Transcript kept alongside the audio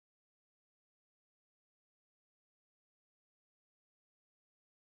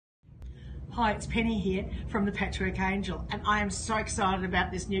Hi, it's Penny here from the Patchwork Angel, and I am so excited about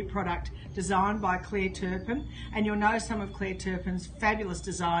this new product designed by Claire Turpin. And you'll know some of Claire Turpin's fabulous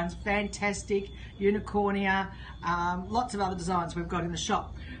designs, fantastic, unicornia, lots of other designs we've got in the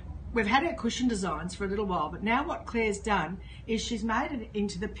shop. We've had our cushion designs for a little while, but now what Claire's done is she's made it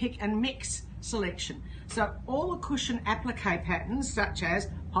into the pick and mix selection. So all the cushion applique patterns such as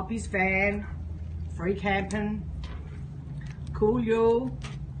Poppy's Fan, Free Campin', Cool Yule,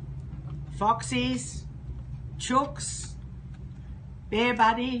 Foxies, Chooks, Bear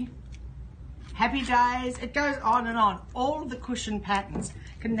Buddy, Happy Days, it goes on and on. All of the cushion patterns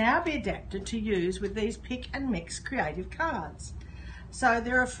can now be adapted to use with these pick and mix creative cards. So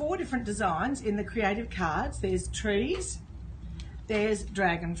there are 4 different designs in the creative cards. There's trees, there's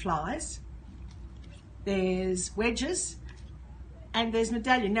dragonflies, there's wedges, and there's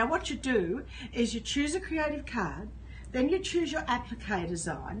medallion. Now what you do is you choose a creative card, then you choose your applique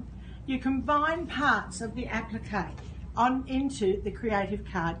design. You combine parts of the applique into the creative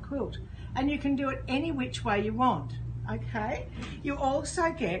card quilt, and you can do it any which way you want. Okay, you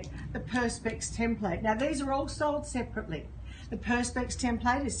also get the Perspex template. Now these are all sold separately. The Perspex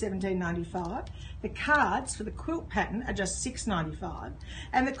template is $17.95. The cards for the quilt pattern are just $6.95,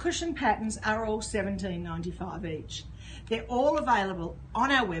 and the cushion patterns are all $17.95 each. They're all available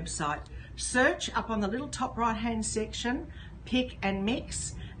on our website. Search up on the little top right hand section, pick and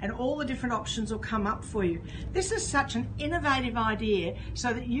mix, and all the different options will come up for you. This is such an innovative idea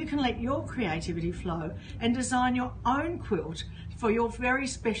so that you can let your creativity flow and design your own quilt for your very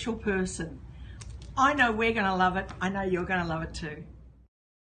special person. I know we're going to love it. I know you're going to love it too.